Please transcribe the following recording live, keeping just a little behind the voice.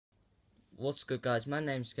what's good guys, my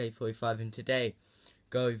name's K45 and today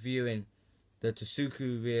go reviewing the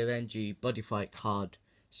Tsuku Ryorenji Buddyfight card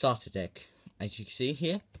starter deck. As you can see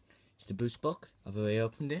here, it's the boost box. I've already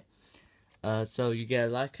opened it. So you get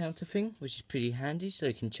a life counter thing, which is pretty handy so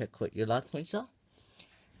you can check what your life points are.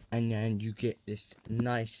 And then you get this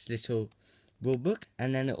nice little rulebook,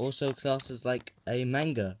 and then it also classes like a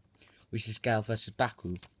manga, which is Gal vs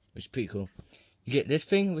Baku, which is pretty cool. You get this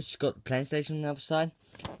thing, which has got the plane station on the other side.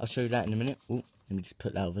 I'll show you that in a minute. Ooh, let me just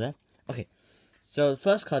put that over there. Okay, so the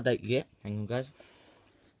first card that you get, hang on guys.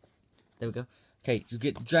 There we go. Okay, you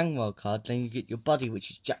get the Dragon World card, then you get your Buddy,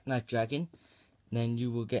 which is Jackknife Dragon. Then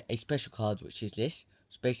you will get a special card, which is this,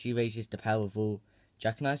 which basically raises the power of all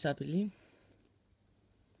Jackknives, I believe.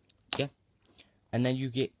 Yeah. And then you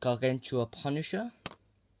get Gargantua Punisher.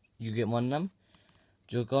 You get one of them.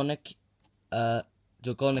 Dragonic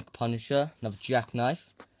Punisher, another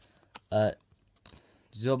Jackknife.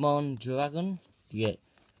 Zomon Dragon. You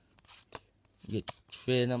get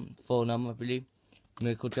three of them, four of them, I believe.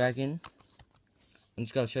 Miracle Dragon. I'm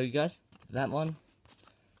just gonna show you guys that one,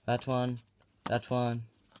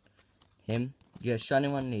 him. You get a shiny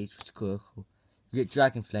one of these, which is cool. You get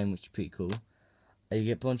Dragon Flame, which is pretty cool. You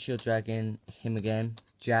get Bronze Shield Dragon, him again,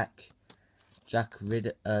 Jack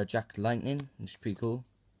Lightning, which is pretty cool.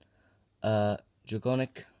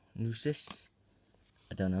 Dragonic Lucis,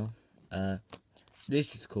 I don't know.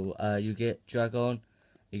 This is cool. You get Dragon,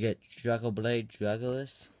 you get Dragon Blade,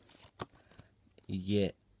 Dragolis. You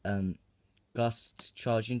get Gust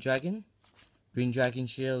Charging Dragon, Green Dragon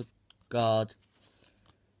Shield, Guard.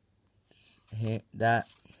 Here, that,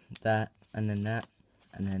 and then that,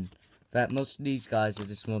 and then that. Most of these guys are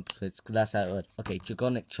just small splits, because that's how it works. Okay,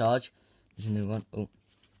 Dragonic Charge is a new one. Oh,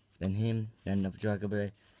 then him, then another Dragon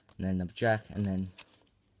Blade, and then another Jack, and then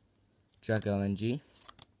Drago NG,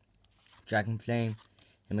 Dragon Flame,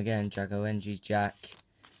 him again, Drago NG, Jack,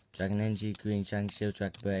 Dragon NG, Green Dragon Shield,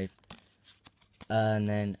 Dragon Blade, and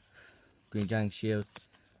then Green Dragon Shield,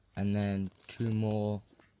 and then two more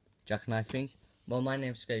Jackknife things. Well, my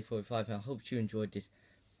name's Skate45 and I hope you enjoyed this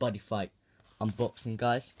Buddyfight unboxing,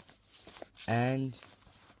 guys. And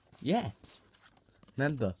yeah,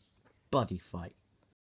 remember, Buddyfight.